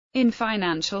In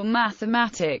financial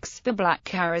mathematics, the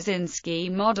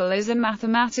Black-Karasinski model is a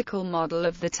mathematical model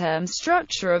of the term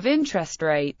structure of interest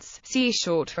rates. See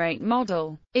short rate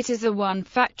model. It is a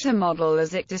one-factor model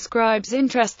as it describes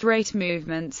interest rate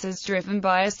movements as driven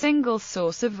by a single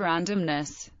source of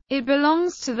randomness. It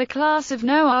belongs to the class of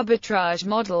no-arbitrage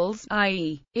models,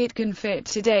 i.e., it can fit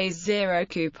today's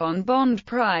zero-coupon bond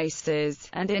prices,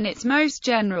 and in its most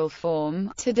general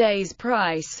form, today's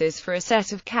prices for a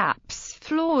set of caps,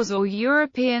 floors or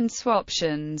European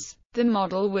swaptions. The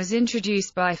model was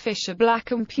introduced by Fisher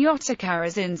Black and Piotr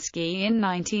Karasinski in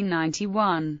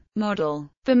 1991. Model.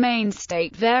 The main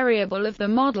state variable of the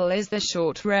model is the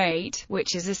short rate,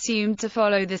 which is assumed to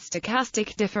follow the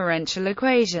stochastic differential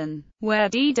equation, where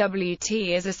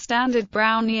dWt is a standard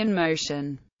Brownian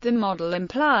motion. The model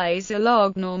implies a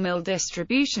log-normal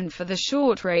distribution for the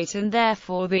short rate, and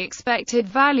therefore the expected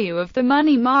value of the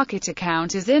money market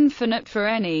account is infinite for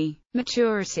any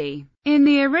maturity. In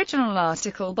the original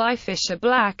article by Fisher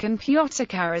Black and Piotr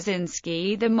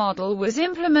Karasinski, the model was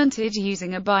implemented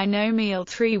using a binomial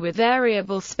tree with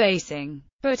variable spacing.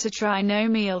 But a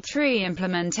trinomial tree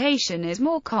implementation is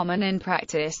more common in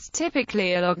practice,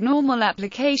 typically a log-normal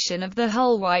application of the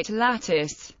whole-white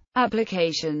lattice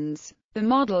applications. The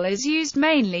model is used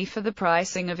mainly for the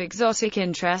pricing of exotic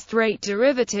interest rate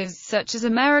derivatives such as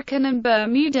American and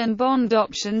Bermudan bond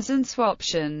options and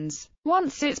swaptions.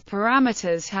 Once its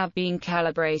parameters have been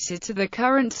calibrated to the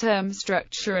current term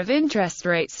structure of interest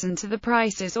rates and to the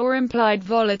prices or implied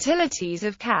volatilities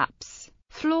of caps,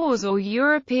 floors or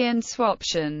European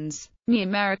swaptions,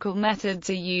 numerical methods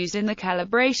are used in the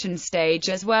calibration stage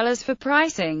as well as for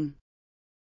pricing.